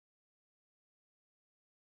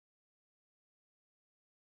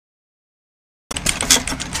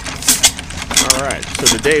Alright,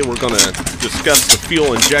 so today we're going to discuss the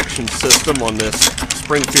fuel injection system on this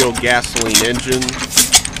Springfield gasoline engine.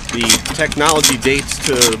 The technology dates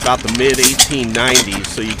to about the mid-1890s,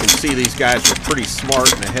 so you can see these guys were pretty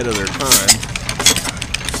smart and ahead of their time.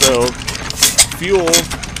 So, fuel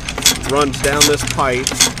runs down this pipe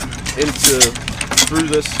through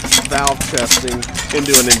this valve testing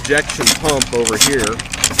into an injection pump over here.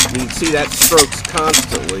 And you can see that strokes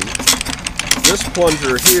constantly. This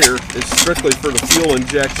plunger here is strictly for the fuel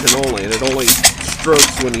injection only, and it only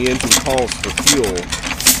strokes when the engine calls for fuel.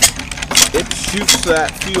 It shoots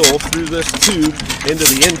that fuel through this tube into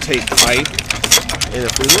the intake pipe, and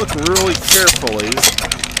if we look really carefully,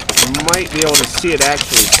 you might be able to see it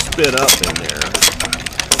actually spit up in there.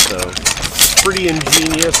 So, pretty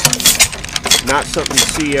ingenious, not something you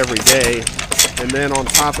see every day. And then on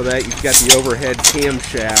top of that, you've got the overhead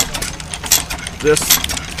camshaft. This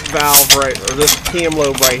valve or this cam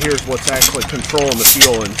lobe right here is what's actually controlling the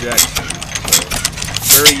fuel injection.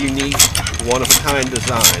 So, very unique, one-of-a-kind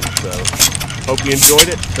design. So, hope you enjoyed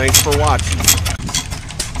it. Thanks for watching.